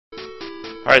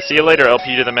Alright, see you later,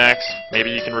 LP to the max.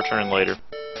 Maybe you can return later.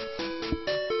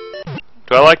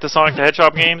 Do I like the Sonic the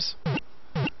Hedgehog games?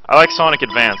 I like Sonic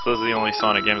Advance. Those are the only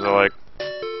Sonic games I like.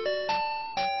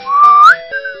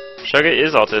 Shugga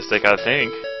is autistic, I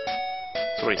think.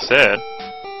 That's what he said.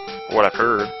 Or what I've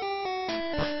heard.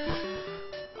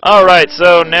 Alright,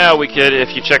 so now we could,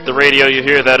 if you check the radio, you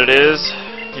hear that it is,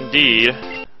 indeed,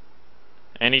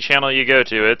 any channel you go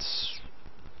to, it's...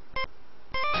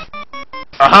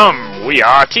 We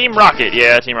are Team Rocket!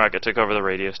 Yeah, Team Rocket took over the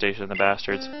radio station, the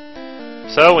bastards.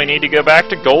 So, we need to go back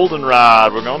to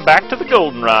Goldenrod. We're going back to the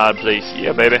Goldenrod place.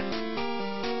 Yeah, baby.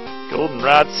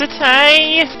 Goldenrod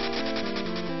City!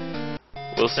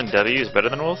 Wilson W is better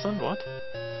than Wilson? What?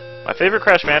 My favorite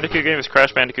Crash Bandicoot game is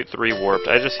Crash Bandicoot 3 Warped.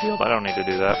 I just healed. I don't need to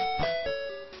do that.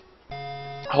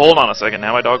 Hold on a second.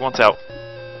 Now my dog wants out.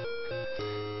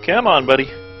 Come on, buddy.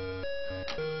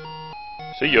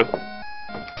 See ya.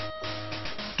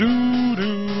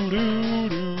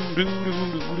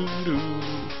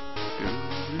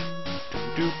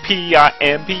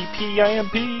 P-I-M-P,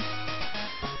 P-I-M-P.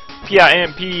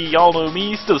 P-I-M-P, y'all know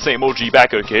me. Still the same OG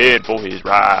back again for his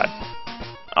ride.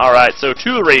 Alright, so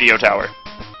to the radio tower.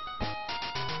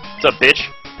 What's up, bitch?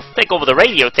 Take over the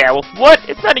radio tower. What?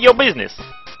 It's none of your business.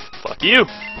 Fuck you.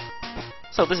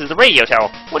 So this is the radio tower.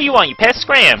 What do you want, you pest?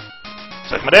 Scram.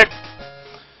 Suck my dick.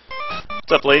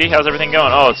 What's up, lady? How's everything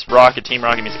going? Oh, it's Rocket, Team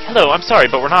Rocket music. Hello, I'm sorry,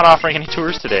 but we're not offering any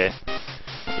tours today.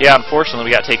 Yeah, unfortunately,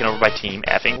 we got taken over by Team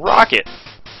effing Rocket.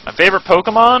 My favorite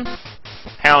Pokemon?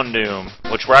 Houndoom,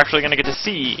 which we're actually going to get to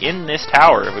see in this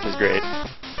tower, which is great.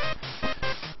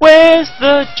 Where's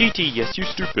the GT? Yes, you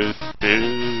stupid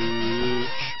bitch.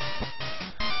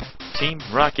 Team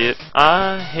Rocket,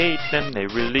 I hate them. They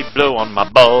really blow on my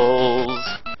balls.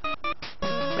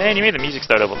 Man, you made the music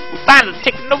start over. We're finally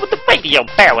taking over the radio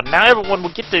power. Now everyone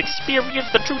will get to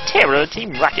experience the true terror of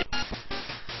Team Rocket.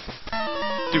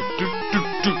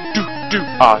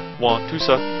 I want to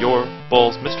suck your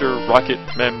balls, Mr. Rocket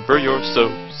member. You're so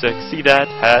sexy. That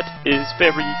hat is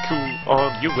very cool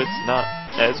on you. It's not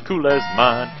as cool as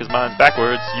mine, cause mine's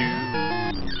backwards. You.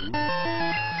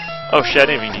 Oh shit! I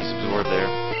didn't even use absorb there.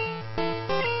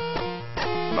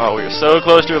 Oh, we are so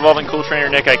close to evolving Cool Trainer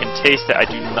Nick. I can taste it. I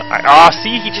do not.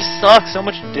 See, he just sucks so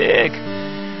much dick.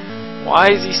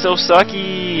 Why is he so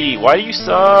sucky? Why do you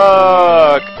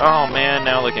suck? Oh man,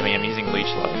 now look at me. I'm using Leech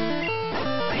Life.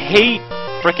 I hate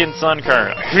frickin'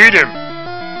 Sunkern. I hate him.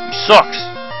 He sucks.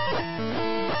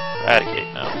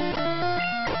 Eradicate, no.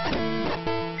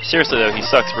 Seriously though, he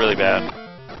sucks really bad.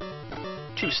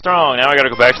 Too strong. Now I gotta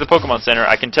go back to the Pokemon Center.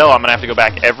 I can tell I'm gonna have to go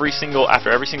back after every single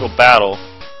battle.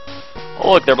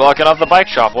 Oh look, they're blocking off the bike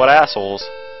shop. What assholes.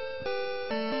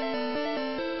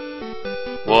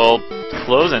 Well,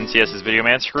 close NCS's video,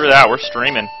 man. Screw that. We're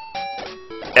streaming.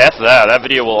 F that. That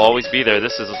video will always be there.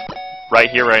 This is right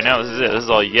here, right now. This is it. This is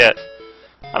all you get.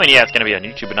 I mean, yeah, it's gonna be on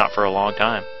YouTube, but not for a long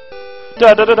time.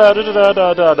 Da da da da da da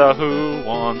da da da. Who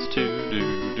wants to do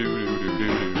do do do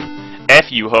do?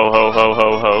 F you, ho ho ho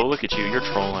ho ho. Look at you. You're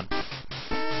trolling.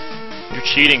 You're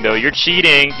cheating, though. You're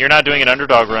cheating. You're not doing an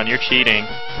underdog run. You're cheating.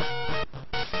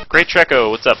 Great Treco,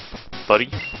 what's up, buddy?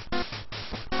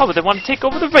 Oh, but they want to take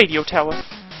over the radio tower.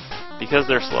 Because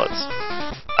they're sluts.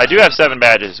 I do have 7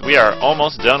 badges. We are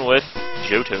almost done with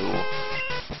Johto.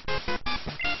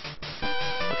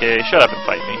 Okay, shut up and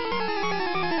fight me.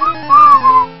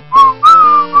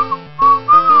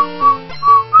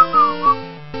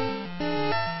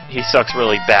 He sucks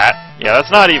really bad. Yeah, that's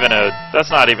not even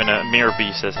a mere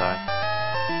B, says I.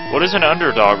 What is an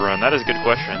underdog run? That is a good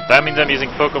question. That means I'm using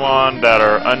Pokemon that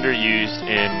are underused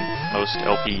in most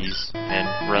LPs and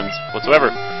runs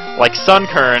whatsoever. Like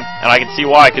Sunkern, and I can see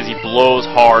why, because he blows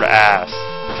hard ass.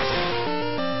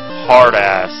 Hard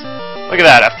ass. Look at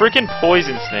that, a freaking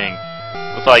Poison Sting.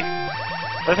 With like,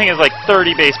 that thing is like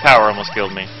 30 base power, almost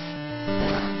killed me.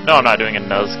 No, I'm not doing a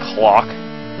Nuzlocke.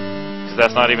 Because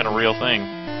that's not even a real thing.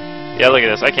 Yeah, look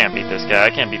at this, I can't beat this guy, I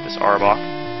can't beat this Arbok.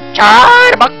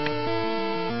 Charbok!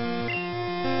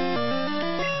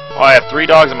 Oh, I have 3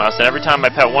 dogs in my house, and every time I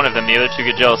pet one of them, the other 2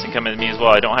 get jealous and come at me as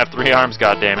well. I don't have 3 arms,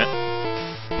 goddammit.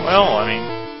 Well, I mean,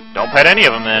 don't pet any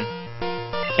of them then.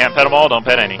 Can't pet them all, don't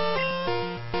pet any.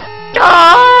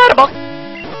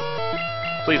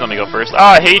 Please let me go first.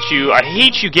 Ah, I hate you. I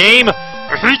hate you, game!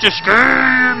 I hate this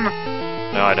game!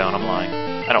 No, I don't. I'm lying.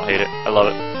 I don't hate it. I love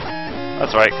it.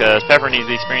 That's right, because Pepper needs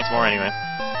the experience more anyway.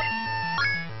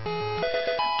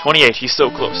 28. He's so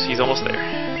close. He's almost there.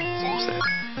 He's almost there.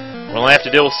 We'll only have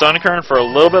to deal with Sunkern for a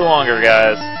little bit longer,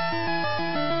 guys.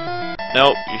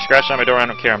 Nope, you scratched on my door, I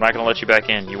don't care. I'm not going to let you back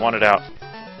in. You want it out.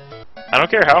 I don't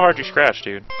care how hard you scratch,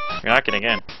 dude. You're not getting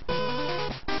in.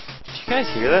 You guys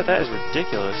hear that? That is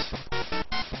ridiculous.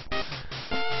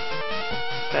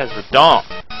 That is redonk.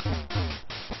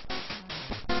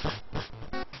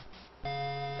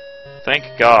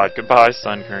 Thank God. Goodbye,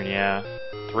 Sunkern, yeah.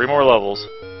 3 more levels.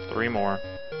 3 more.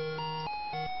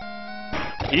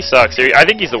 He sucks. I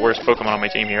think he's the worst Pokemon on my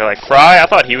team here. Like, Fry, I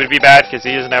thought he would be bad because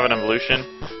he doesn't have an evolution.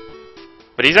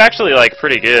 But he's actually, like,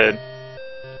 pretty good.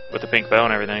 With the pink bow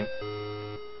and everything.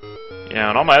 You know,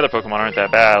 and all my other Pokemon aren't that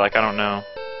bad. Like, I don't know.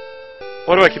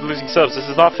 Why do I keep losing subs? This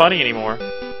is not funny anymore.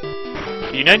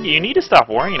 You need to stop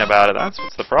worrying about it. That's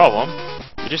what's the problem.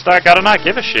 You just gotta not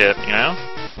give a shit, you know?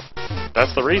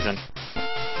 That's the reason.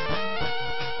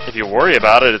 If you worry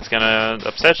about it, it's gonna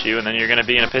upset you, and then you're gonna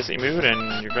be in a pissy mood,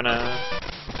 and it's gonna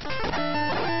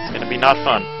be not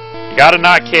fun. You gotta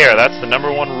not care. That's the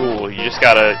 #1 rule. You just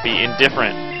gotta be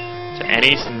indifferent to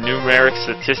any numeric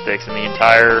statistics in the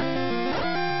entire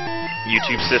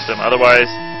YouTube system. Otherwise,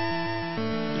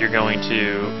 you're going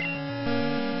to...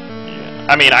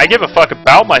 I mean, I give a fuck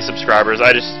about my subscribers.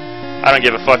 I don't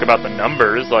give a fuck about the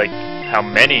numbers, like how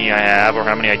many I have or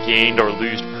how many I gained or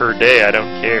lose per day. I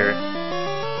don't care.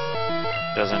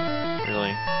 Doesn't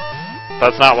really.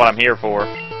 That's not what I'm here for.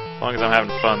 As long as I'm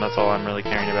having fun, that's all I'm really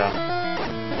caring about.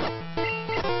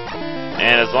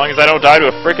 And as long as I don't die to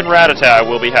a frickin' Rattata, I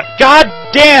will be happy. God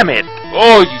damn it!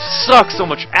 Oh, you suck so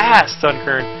much ass,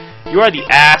 Sunkern. You are the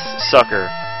ass sucker.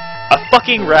 A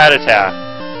fucking Rattata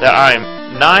that I'm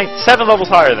 7 levels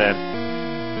higher than.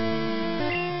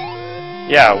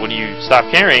 Yeah, when you stop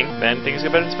caring, then things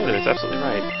get better and smoother. It's absolutely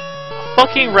right.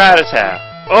 Fucking Rattata.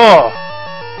 Oh!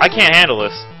 I can't handle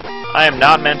this. I am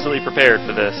not mentally prepared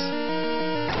for this.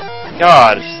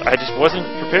 God, I just wasn't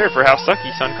prepared for how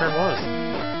sucky Sunkern was.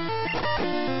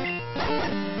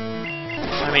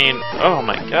 I mean, oh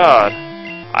my God.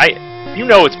 You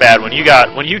know it's bad when you get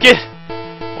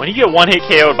 1-hit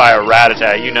KO'd by a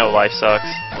Rattata, you know life sucks.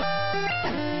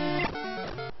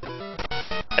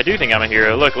 I do think I'm a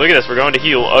hero. Look at this. We're going to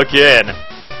heal again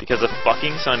because of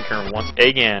fucking Sunkern once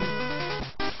again.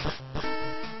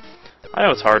 I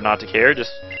know it's hard not to care,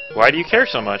 just why do you care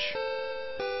so much?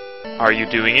 Are you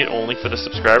doing it only for the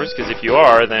subscribers? Because if you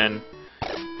are, then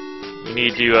you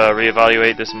need to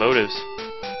reevaluate this motives.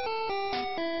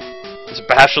 This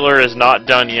bachelor is not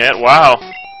done yet. Wow,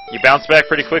 you bounced back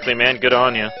pretty quickly, man. Good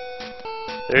on you.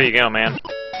 There you go, man.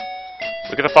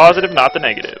 Look at the positive, not the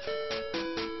negative.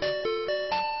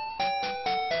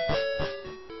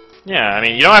 Yeah, I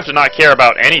mean, you don't have to not care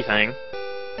about anything.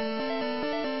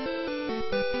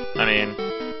 I mean,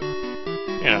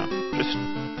 you know, just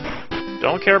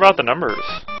don't care about the numbers.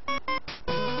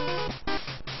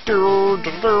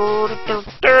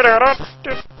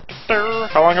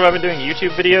 How long have I been doing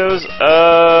YouTube videos?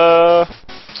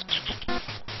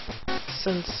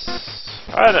 Since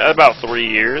about 3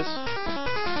 years.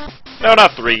 No,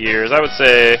 not 3 years. I would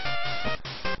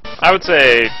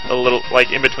say a little,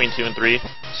 like in between 2 and 3.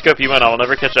 Scope you in, I'll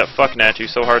never catch up. Fuck Natu,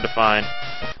 so hard to find.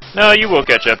 No, you will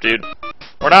catch up, dude.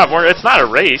 It's not a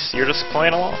race, you're just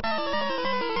playing along.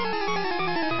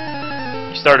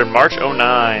 You started March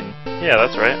 09. Yeah,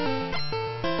 that's right.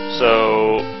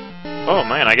 So, oh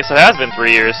man, I guess it has been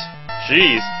 3 years.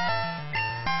 Jeez.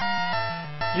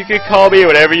 You could call me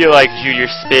whatever you like, Junior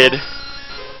Spid.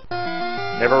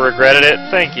 Never regretted it?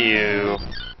 Thank you.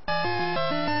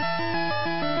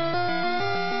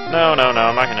 No,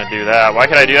 I'm not gonna do that. Why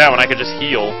could I do that when I could just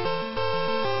heal?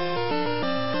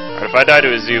 Alright, if I die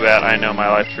to a Zubat, I know my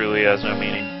life truly has no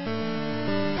meaning.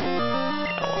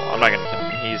 Oh, well, I'm not gonna kill him.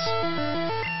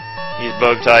 He's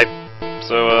bug type.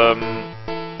 So,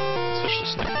 switch to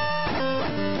Snippy.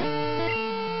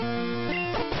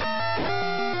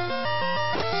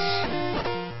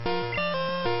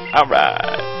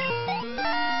 Alright.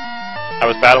 I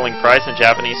was battling Price in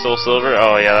Japanese Soul Silver.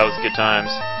 Oh yeah, that was good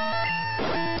times.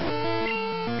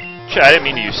 Shit, I didn't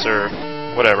mean to use Sir.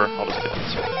 Whatever, I'll just kill him.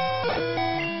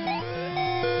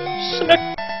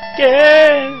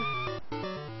 Snooky!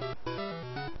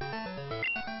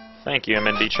 Thank you,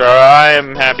 MNB Char. I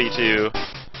am happy to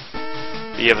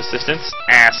be of assistance.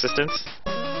 Assistance.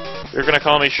 You're gonna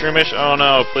call me Shroomish? Oh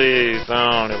no, please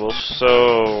don't. It will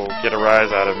so get a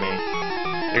rise out of me.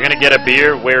 You're gonna get a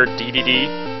beer, wear DDD?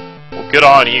 Well, good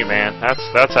on you, man.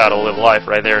 That's how to live life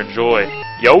right there. Enjoy.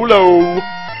 YOLO!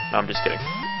 No, I'm just kidding.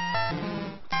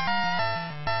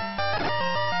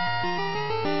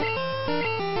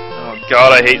 Oh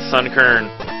god, I hate Sunkern.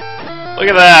 Look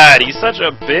at that! He's such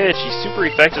a bitch. He's super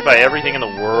affected by everything in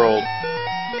the world.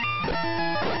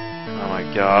 Oh my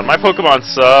god. My Pokemon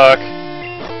suck.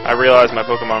 I realize my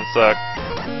Pokemon suck.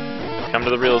 Come to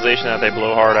the realization that they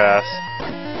blow hard ass.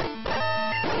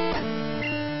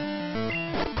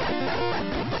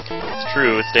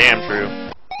 true. It's damn true.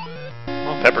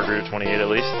 Well, Pepper grew to 28 at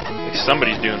least. Like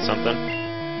somebody's doing something.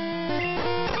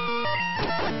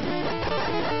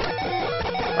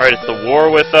 Alright, it's the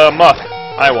war with Muck.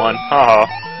 I won. Haha.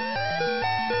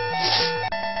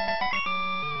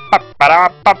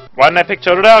 Why didn't I pick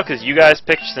Totodile? Because you guys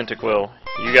picked Cyndaquil.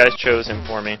 You guys chose him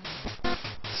for me.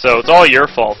 So it's all your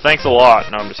fault. Thanks a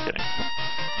lot. No, I'm just kidding.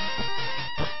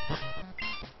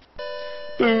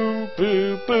 Boo,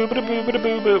 boo, boo, boo, boo, boo,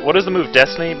 boo, boo. What does the move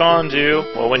Destiny Bond do?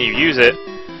 Well, when you use it,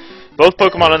 both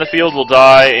Pokemon in the field will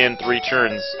die in 3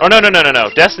 turns. Oh, no.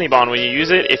 Destiny Bond, when you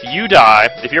use it, if you die,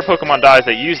 if your Pokemon dies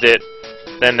that used it,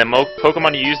 then the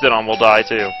Pokemon you used it on will die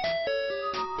too.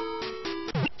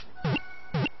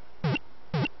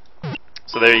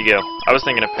 So there you go. I was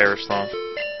thinking of Perish Song.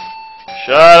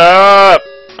 Shut up!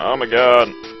 Oh my god.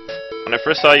 When I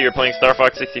first saw you were playing Star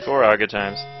Fox 64, good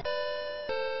times.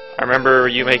 I remember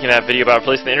you making that video about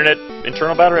replacing the internet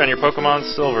internal battery on your Pokemon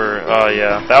Silver. Oh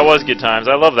yeah, that was good times.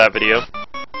 I love that video.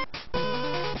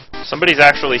 Somebody's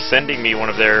actually sending me one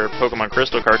of their Pokemon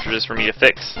Crystal cartridges for me to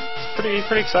fix. It's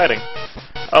pretty exciting.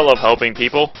 I love helping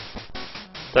people.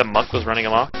 That Muck was running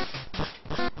amok.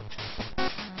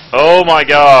 Oh my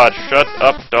god, shut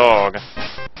up, dog.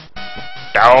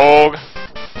 Dog!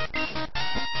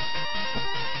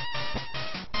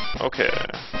 Okay.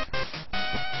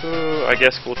 I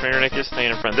guess Cool Trainer Nick is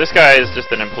staying in front. This guy is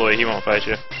just an employee, he won't fight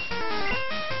you.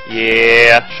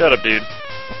 Yeah, shut up, dude.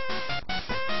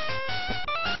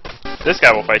 This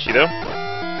guy will fight you, though.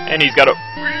 And he's got a...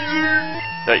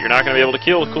 that you're not going to be able to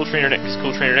kill with Cool Trainer Nick, because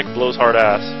Cool Trainer Nick blows hard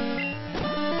ass.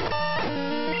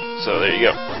 So, there you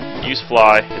go. Use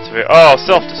Fly. It's very... oh,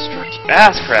 self-destruct.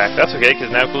 Ass crack. That's okay,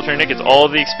 because now Cool Trainer Nick gets all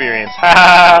of the experience. Ha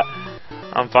ha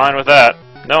ha! I'm fine with that.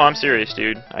 No, I'm serious,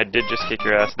 dude. I did just kick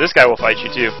your ass. This guy will fight you,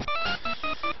 too.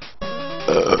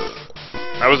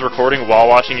 I was recording while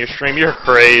watching your stream. You're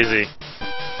crazy.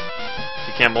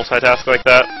 You can't multitask like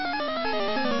that.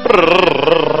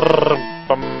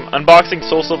 Unboxing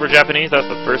Soul Silver Japanese. That's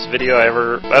the first video I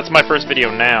ever... that's my first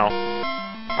video now.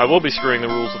 I will be screwing the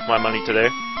rules with my money today.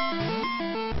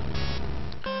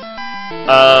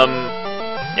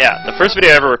 Yeah, the first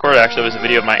video I ever recorded actually was a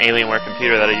video of my Alienware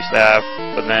computer that I used to have,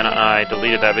 but then I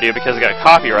deleted that video because it got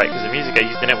copyright, because the music I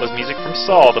used in it was music from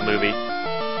Saw, the movie.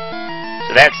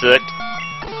 So that sucked.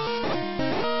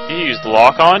 You used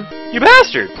lock-on? You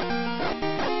bastard!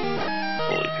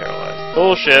 Fully paralyzed.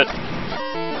 Bullshit.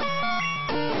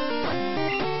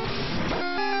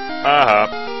 Haha.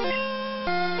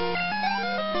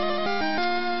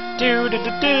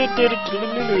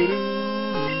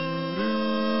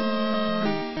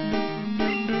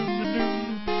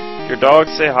 Your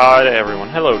dogs say hi to everyone.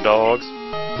 Hello, dogs.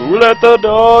 Who let the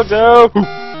dogs out?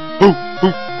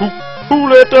 Who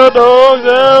let the dogs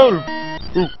out?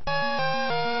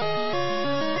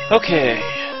 Okay,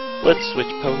 let's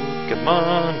switch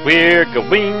Pokemon. We're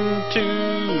going to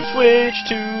switch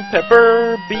to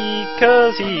Pepper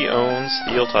because he owns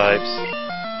Steel types.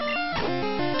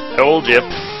 Told you.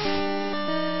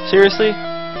 Seriously?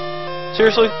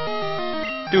 Seriously?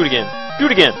 Do it again. Do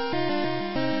it again.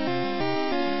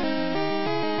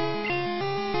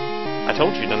 I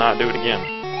told you to not do it again.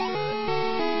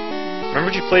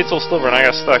 Remember you played Soul Silver and I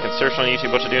got stuck and searched on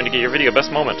YouTube what to do to get your video.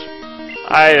 Best moment.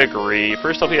 I agree.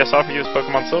 First LP I saw for you was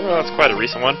Pokemon Silver. That's quite a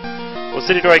recent one. What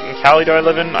city in Cali do I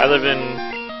live in? I live in...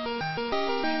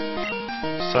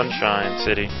 Sunshine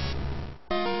City.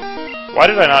 Why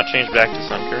did I not change back to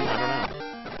Sunkern? I don't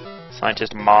know.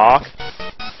 Scientist Mock.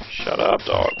 Shut up,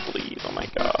 dog, please. Oh my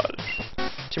god.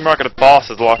 Team Rocket boss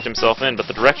has locked himself in, but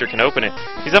the director can open it.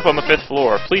 He's up on the 5th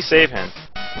floor. Please save him.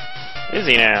 Is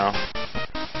he now?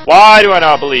 Why do I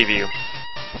not believe you?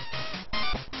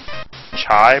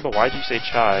 Chibe? Why'd you say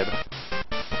Chibe?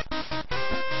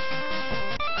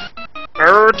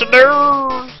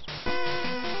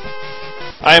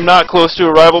 I am not close to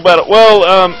a rival battle. Well,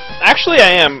 actually I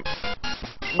am.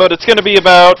 But it's gonna be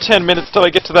about 10 minutes till I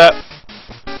get to that.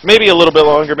 Maybe a little bit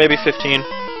longer, maybe 15.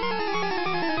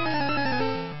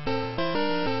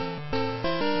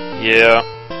 Yeah.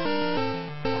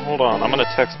 Hold on, I'm gonna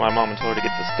text my mom and tell her to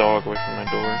get this dog away from my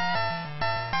door.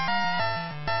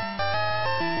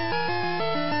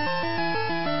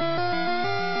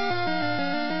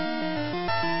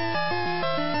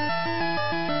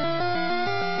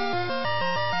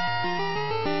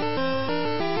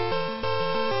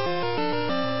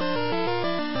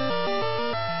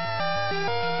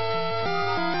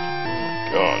 Oh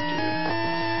god,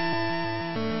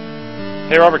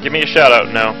 dude. Hey Robert, give me a shout out.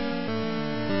 No.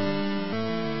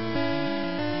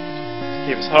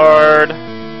 Game's hard.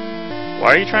 Why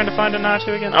are you trying to find a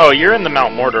Natu again? Oh, you're in the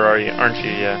Mount Mortar, aren't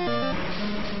you? Yeah.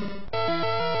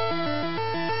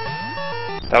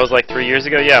 That was like 3 years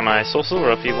ago? Yeah, my Soul Silver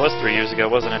LP was 3 years ago,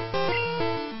 wasn't it?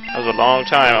 That was a long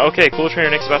time. Okay, Cool Trainer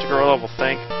Nick's about to grow level,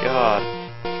 thank God.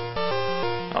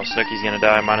 Oh, Snooky's gonna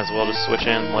die. Might as well just switch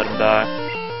in and let him die.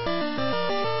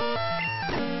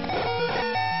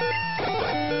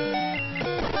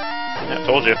 Yeah,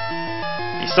 told you.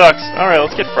 He sucks. Alright,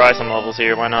 let's get Fry some levels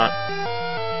here, why not?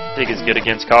 Dig is good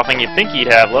against coughing. You'd think he'd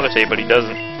have Levitate, but he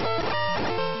doesn't.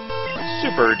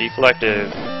 Super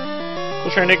deflective. Cool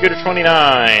Trainer Nick good at 29.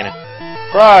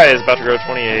 Fry is about to grow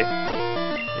 28.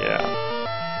 Yeah.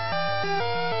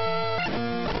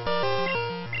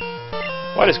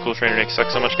 Why does Cool Trainer Nick suck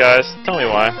so much, guys? Tell me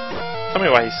why. Tell me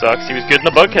why he sucks. He was good in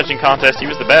the bug catching contest. He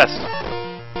was the best.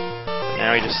 But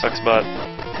now he just sucks butt.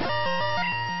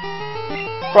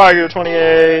 Fry grew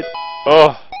 28.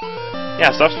 Oh. Yeah,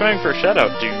 stop spamming for a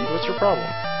shout-out, dude. What's your problem?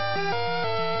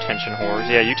 Attention whores.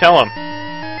 Yeah, you tell him.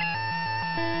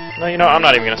 No, you know, I'm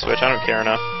not even gonna switch. I don't care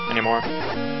enough anymore.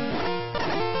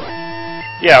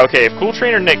 Yeah, okay, if Cool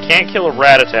Trainer Nick can't kill a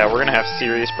Rattata, we're gonna have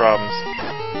serious problems.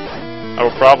 I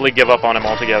will probably give up on him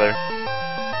altogether.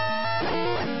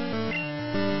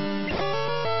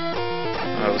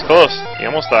 Oh, it was close. He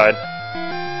almost died.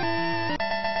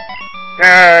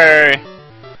 Yay!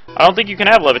 I don't think you can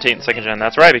have Levitate in 2nd Gen.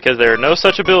 That's right, because there are no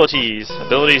such abilities.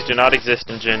 Abilities do not exist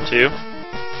in Gen 2.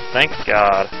 Thank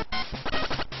God.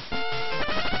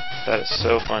 That is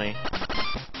so funny.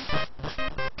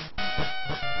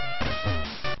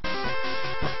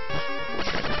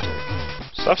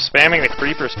 Stop spamming the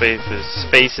creeper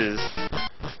spaces.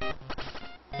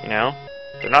 You know?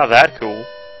 They're not that cool.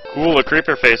 Cool, a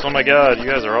creeper face. Oh my God, you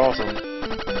guys are awesome.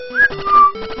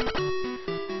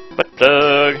 But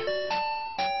Doug.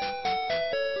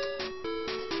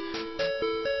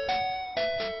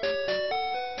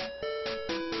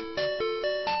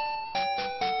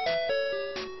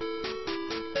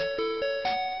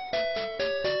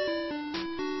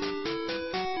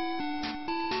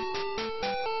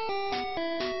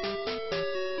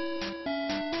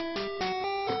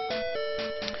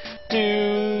 Do.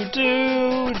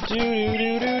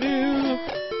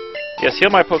 Yes, heal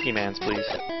my Pokemons, please.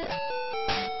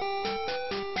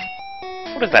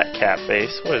 What is that cat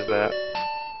face? What is that?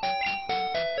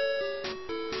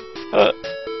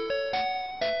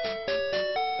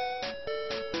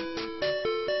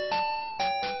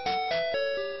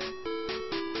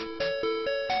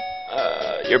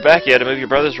 You're back. You had to move your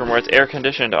brother's room where it's air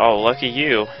conditioned. Oh, lucky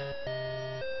you.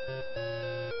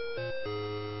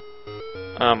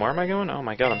 Where am I going? Oh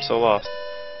my God, I'm so lost.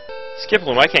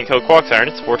 Skiploom, I can't kill a Quagsire, and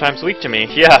it's 4 times weak to me.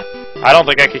 Yeah, I don't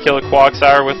think I could kill a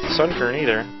Quagsire with Sunkern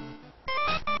either.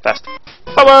 Fast.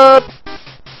 Bye-bye!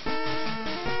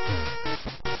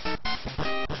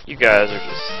 You guys are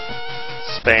just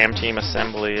spam team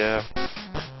assembly, yeah.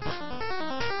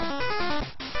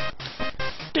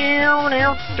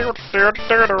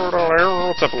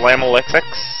 What's up, LamelXX?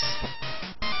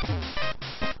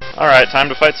 Alright, time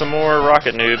to fight some more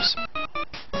rocket noobs.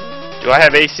 Do I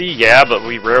have AC? Yeah, but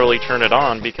we rarely turn it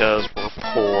on because we're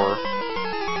poor.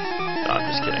 No, I'm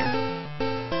just kidding.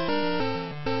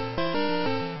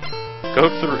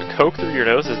 Coke through your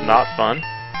nose is not fun?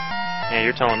 Yeah,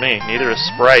 you're telling me. Neither is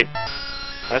Sprite.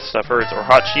 That stuff hurts. Or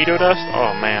hot Cheeto dust?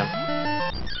 Oh, man.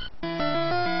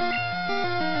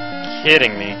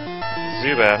 Kidding me.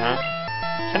 Zubat, huh?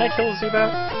 Can I kill a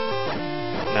Zubat?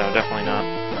 No, definitely not.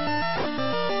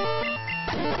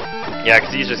 Yeah,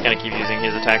 because he's just going to keep using his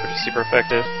attack, which is super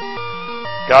effective.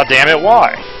 God damn it,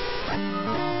 why?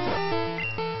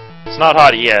 It's not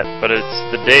hot yet, but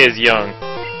the day is young.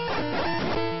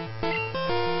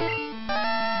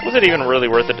 Was it even really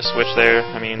worth it to switch there?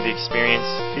 I mean, the experience.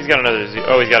 He's got another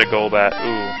oh, he's got a Golbat.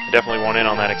 Ooh, definitely want in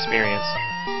on that experience.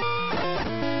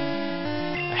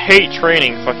 I hate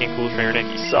training fucking Cool Trainer Nick.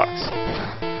 He sucks.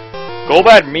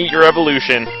 Golbat, meet your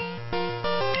evolution.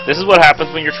 This is what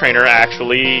happens when your trainer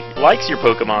actually likes your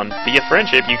Pokemon. Via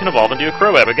friendship, you can evolve into a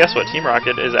Crobat, but guess what? Team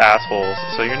Rocket is assholes,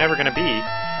 so you're never going to be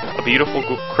a beautiful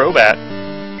Crobat.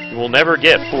 You will never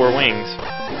get 4 wings.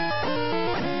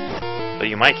 But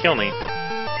you might kill me.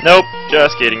 Nope,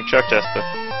 just kidding. Chuck Testa.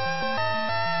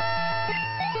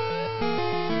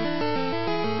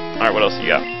 Alright, what else you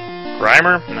got?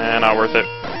 Grimer? Nah, not worth it.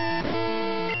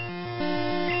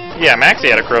 Yeah, Maxie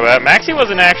had a Crobat. Maxie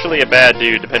wasn't actually a bad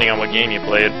dude, depending on what game you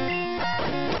played.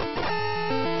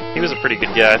 He was a pretty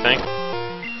good guy, I think.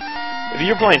 If you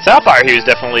were playing Sapphire, he was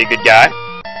definitely a good guy.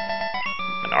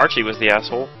 And Archie was the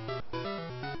asshole.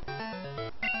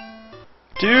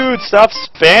 Dude, stop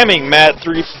spamming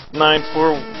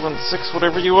Matt39416,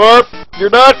 whatever you are. You're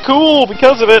not cool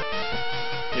because of it.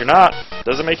 You're not.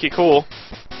 Doesn't make you cool.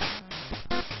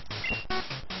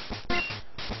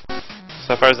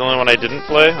 Sapphire's the only one I didn't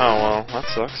play? Oh well, that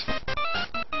sucks.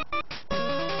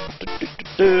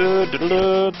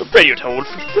 The radio tower will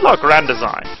fulfill our grand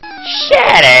design.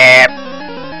 Shut up!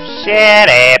 Shut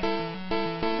up!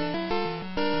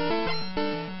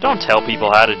 Don't tell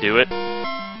people how to do it.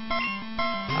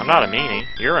 I'm not a meanie.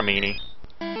 You're a meanie.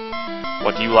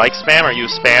 What, do you like spam? Are you a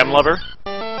spam lover?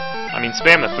 I mean,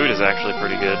 spam the food is actually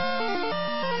pretty good.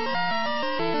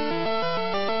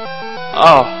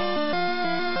 Oh.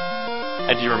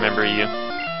 I do remember you.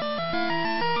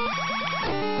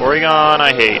 Porygon,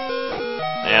 I hate.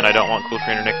 And I don't want Cool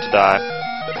Trainer Nick to die.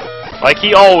 Like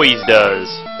he always does.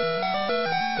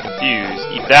 Confused.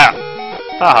 Eat that.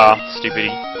 Haha,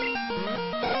 stupidity.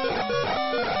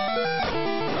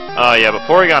 Oh yeah, but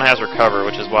Porygon has Recover,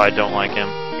 which is why I don't like him.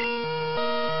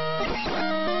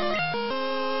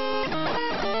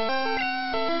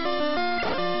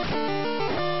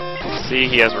 See,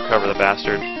 he has Recover, the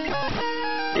bastard.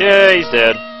 Yeah, he's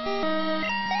dead. Oh,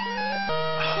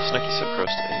 Snooky's so close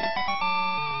to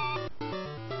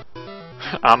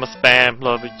 8. I'm a spam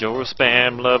lover, you're a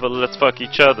spam lover, let's fuck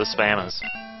each other, spammers.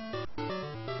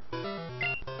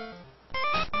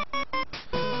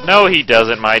 No, he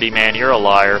doesn't, Mighty Man, you're a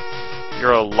liar.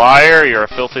 You're a liar, you're a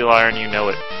filthy liar, and you know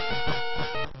it.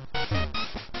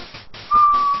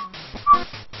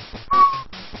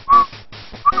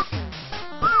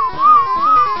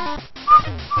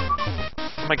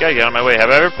 Oh my god, get out of my way. Have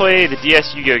I ever played the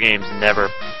DS Yu-Gi-Oh games? Never.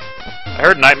 I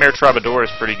heard Nightmare Troubadour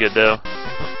is pretty good, though.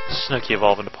 Snooky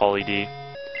evolve into Poly D.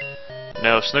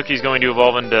 No, Snooky's going to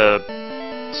evolve into...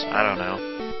 I don't know.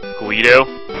 Guido?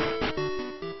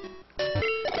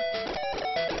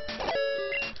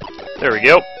 There we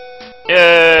go.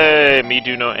 Yay! Me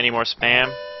do no any more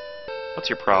spam? What's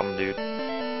your problem, dude?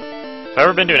 Have I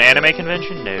ever been to an anime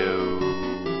convention? No.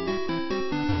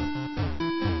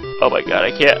 Oh my god,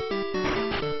 I can't.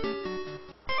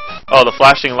 Oh, the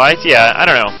flashing lights? Yeah, I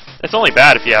don't know. It's only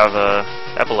bad if you have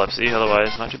epilepsy,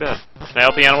 otherwise not too bad. Can I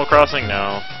help you, Animal Crossing?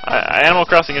 No. Animal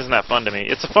Crossing isn't that fun to me.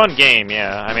 It's a fun game,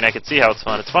 yeah. I mean, I could see how it's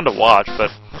fun. It's fun to watch, but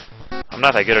I'm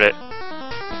not that good at it.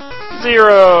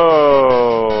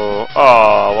 0!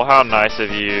 Oh, well how nice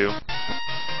of you.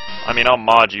 I mean, I'll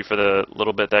mod you for the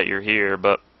little bit that you're here,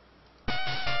 but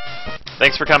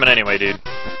thanks for coming anyway, dude.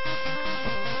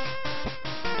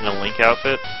 In a Link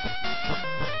outfit?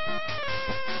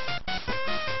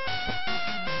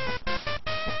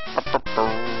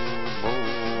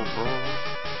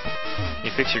 Can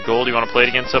you fix your gold? You want to play it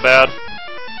again so bad?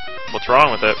 What's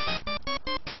wrong with it?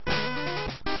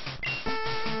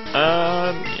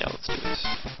 Yeah, let's do this.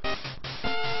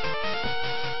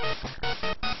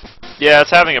 Yeah,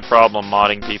 it's having a problem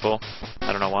modding people.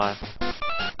 I don't know why.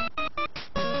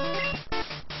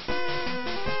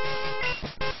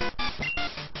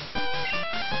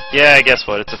 Yeah, guess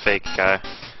what? It's a fake guy.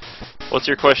 What's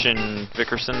your question,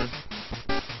 Vickerson?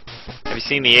 Have you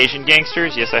seen the Asian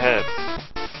Gangsters? Yes, I have.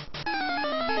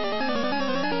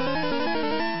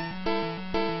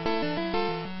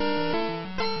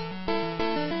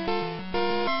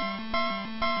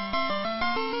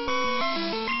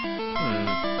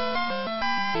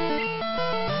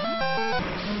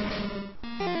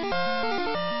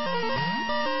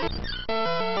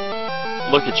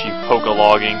 Look at you,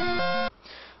 poke-logging.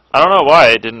 I don't know why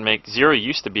it didn't make... Zero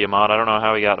used to be a mod. I don't know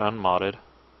how he got unmodded.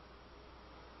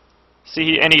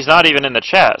 See, and he's not even in the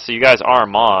chat, so you guys are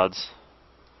mods.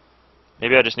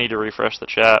 Maybe I just need to refresh the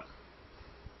chat.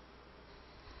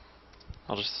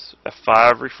 I'll just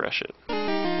F5, refresh it.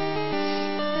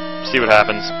 See what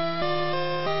happens.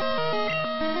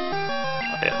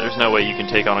 Oh, yeah, there's no way you can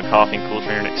take on a coughing Cool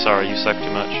Trainer Nick. Sorry, you suck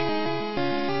too much.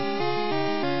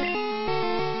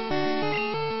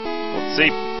 Let's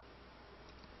see.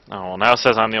 Oh, well, now it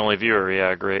says I'm the only viewer.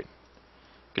 Yeah, great.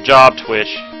 Good job,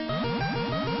 Twitch.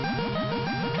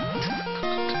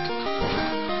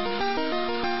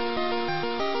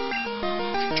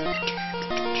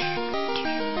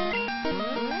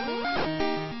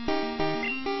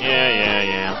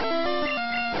 Yeah.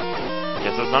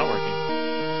 Guess it's not working.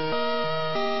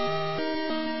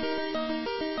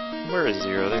 Where is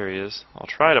Zero? There he is. I'll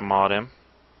try to mod him.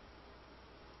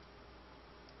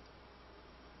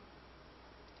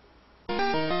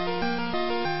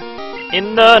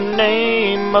 In the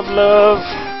name of love.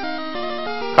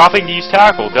 Coughing to use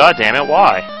tackle. God damn it,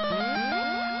 why?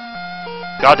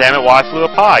 God damn it, why flew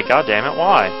a pie? God damn it,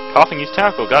 why? Coughing use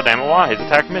tackle. God damn it, why? His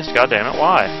attack missed. God damn it,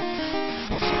 why?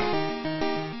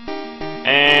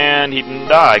 And he didn't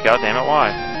die. God damn it,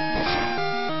 why?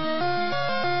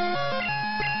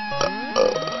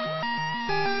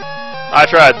 I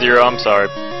tried, Zero. I'm sorry.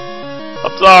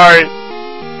 I'm sorry.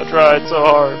 I tried so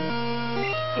hard.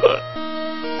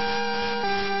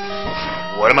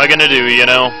 What am I gonna do, you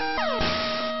know?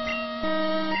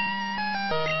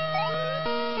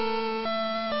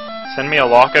 Send me a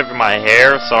lock of my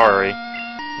hair? Sorry.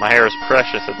 My hair is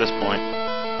precious at this point.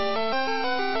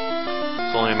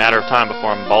 It's only a matter of time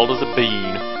before I'm bald as a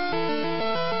bean.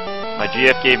 My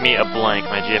GF gave me a blank.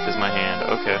 My GF is my hand.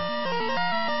 Okay.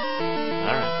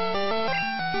 Alright.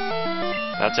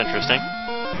 That's interesting.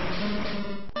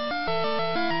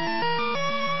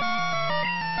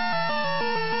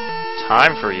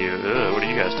 Time for you. Ugh, what are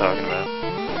you guys talking about?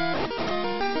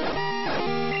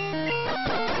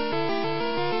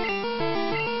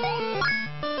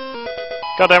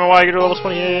 God damn it, why get to level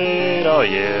 28? Oh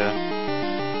yeah.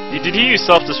 Did he use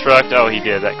self-destruct? Oh, he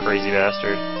did, that crazy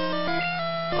bastard.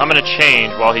 I'm gonna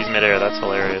change while he's midair, that's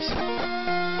hilarious.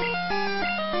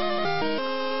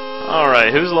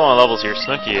 Alright, who's low on levels here?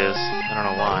 Snooki is. I don't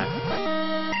know why.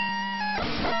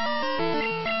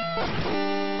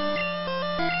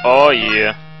 Oh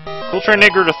yeah. Cool Train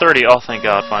Nigger to 30. Oh, thank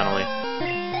God, finally.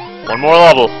 One more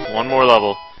level. One more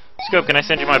level. Scope, can I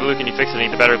send you my blue? Can you fix it? I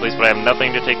need the battery, please, but I have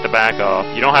nothing to take the back off.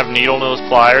 You don't have needle nose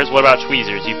pliers? What about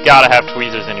tweezers? You've got to have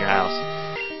tweezers in your house.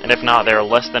 And if not, they're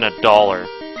less than $1.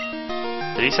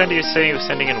 Did he send you say he was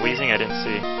sending in wheezing? I didn't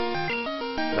see.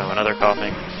 No, another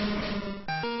coughing.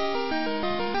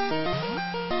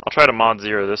 I'll try to mod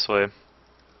 0 this way.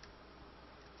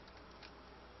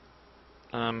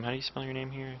 How do you spell your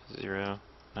name here? 0,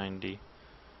 90,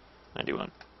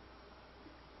 91.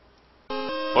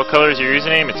 What color is your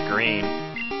username? It's green.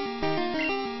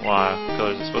 Why? What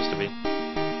color is it supposed to be?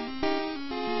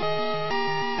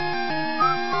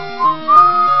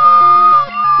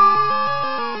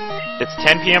 It's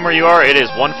 10 PM where you are. It is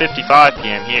 1:55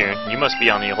 PM here. You must be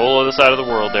on the whole other side of the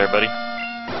world there, buddy.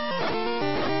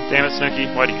 Damn it, Snooki.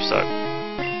 Why do you suck?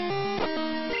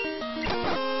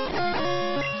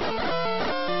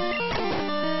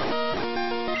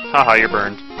 Haha, you're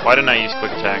burned. Why didn't I use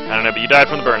quick attack? I don't know, but you died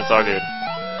from the burn. It's all good.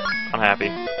 I'm happy.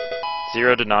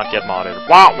 0 did not get modded.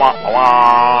 Wah wah wah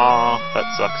wah. That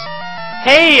sucks.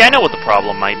 Hey, I know what the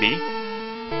problem might be.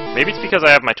 Maybe it's because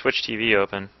I have my Twitch TV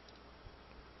open.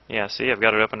 Yeah, see, I've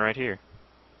got it open right here.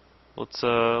 Let's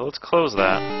close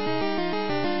that.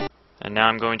 And now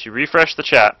I'm going to refresh the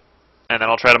chat, and then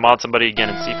I'll try to mod somebody again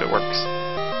and see if it works.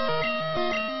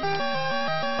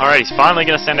 Alright, he's finally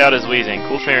gonna send out his wheezing.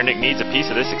 Cool Trainer Nick needs a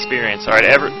piece of this experience. Alright,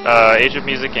 Age of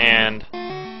Music and...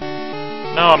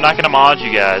 No, I'm not gonna mod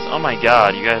you guys. Oh my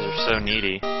god, you guys are so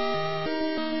needy.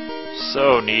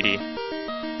 So needy.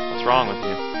 What's wrong with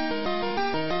you?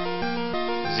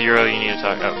 0, you need to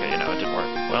talk... Okay, you know, it didn't work.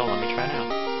 Well, let me try now.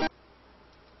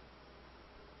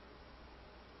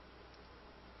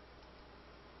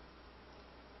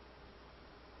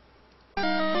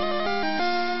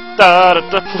 Da, da,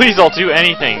 da, please, I'll do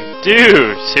anything.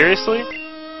 Dude, seriously? You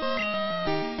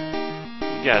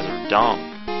guys are dumb.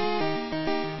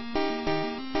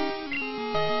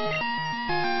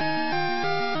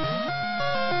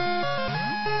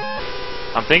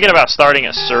 I'm thinking about starting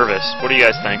a service. What do you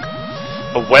guys think?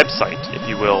 A website, if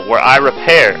you will, where I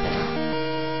repair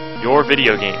your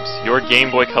video games, your Game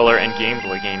Boy Color and Game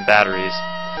Boy game batteries.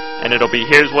 And it'll be,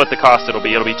 here's what the cost it'll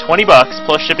be. It'll be $20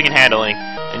 plus shipping and handling,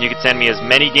 and you can send me as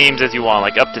many games as you want,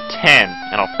 like up to 10,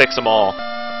 and I'll fix them all.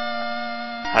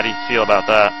 How do you feel about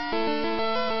that?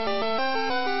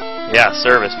 Yeah,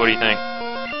 service, what do you think?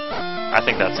 I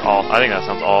think that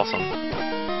sounds awesome.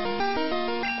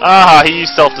 Ah, he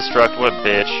used self-destruct, what a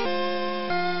bitch.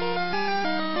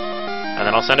 And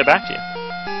then I'll send it back to you.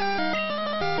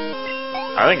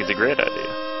 I think it's a great idea.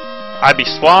 I'd be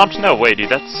swamped? No way, dude,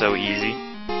 that's so easy.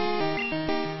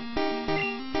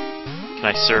 Can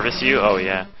I service you? Oh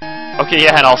yeah. Okay,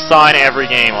 yeah, and I'll sign every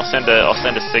game. I'll send a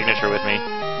signature with me.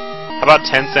 How about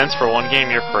 10 cents for one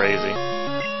game? You're crazy.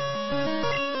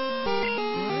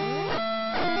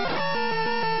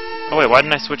 Oh wait, why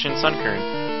didn't I switch in Sunkern?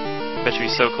 I bet you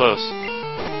he's so close.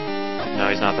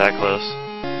 No, he's not that close.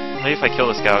 Maybe if I kill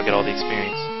this guy, I'll get all the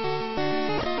experience.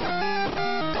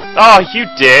 Oh, you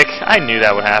dick! I knew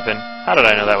that would happen. How did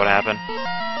I know that would happen?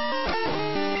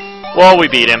 Well, we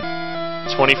beat him.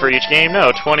 20 for each game?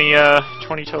 No, 20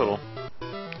 total.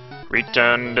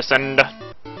 Return to sender.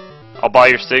 I'll buy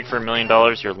your SIG for $1 million.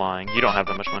 You're lying. You don't have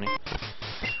that much money.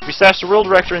 We stashed the World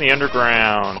Director in the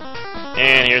underground.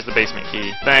 And here's the basement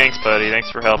key. Thanks, buddy. Thanks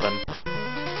for helping.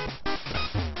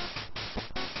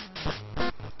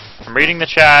 I'm reading the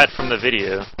chat from the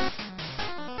video.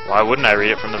 Why wouldn't I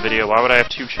read it from the video? Why would I have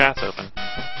 2 chats open?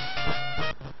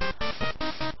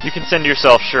 You can send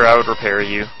yourself. Sure, I would repair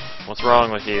you. What's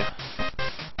wrong with you?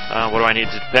 What do I need?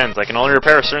 It depends. I can only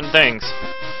repair certain things.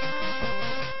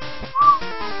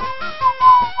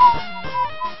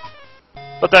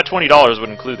 But that $20 would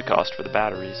include the cost for the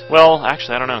batteries. Well,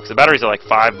 actually, I don't know, because the batteries are like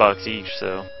 $5 each,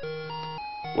 so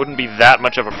wouldn't be that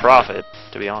much of a profit,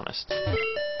 to be honest.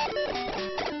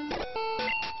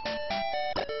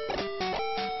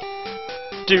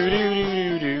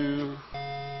 Do-do-do-do-do.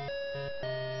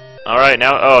 Alright,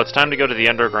 now, oh, it's time to go to the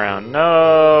underground.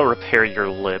 No, repair your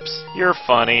lips. You're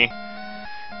funny.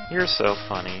 You're so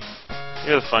funny.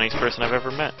 You're the funniest person I've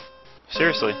ever met.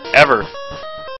 Seriously, ever.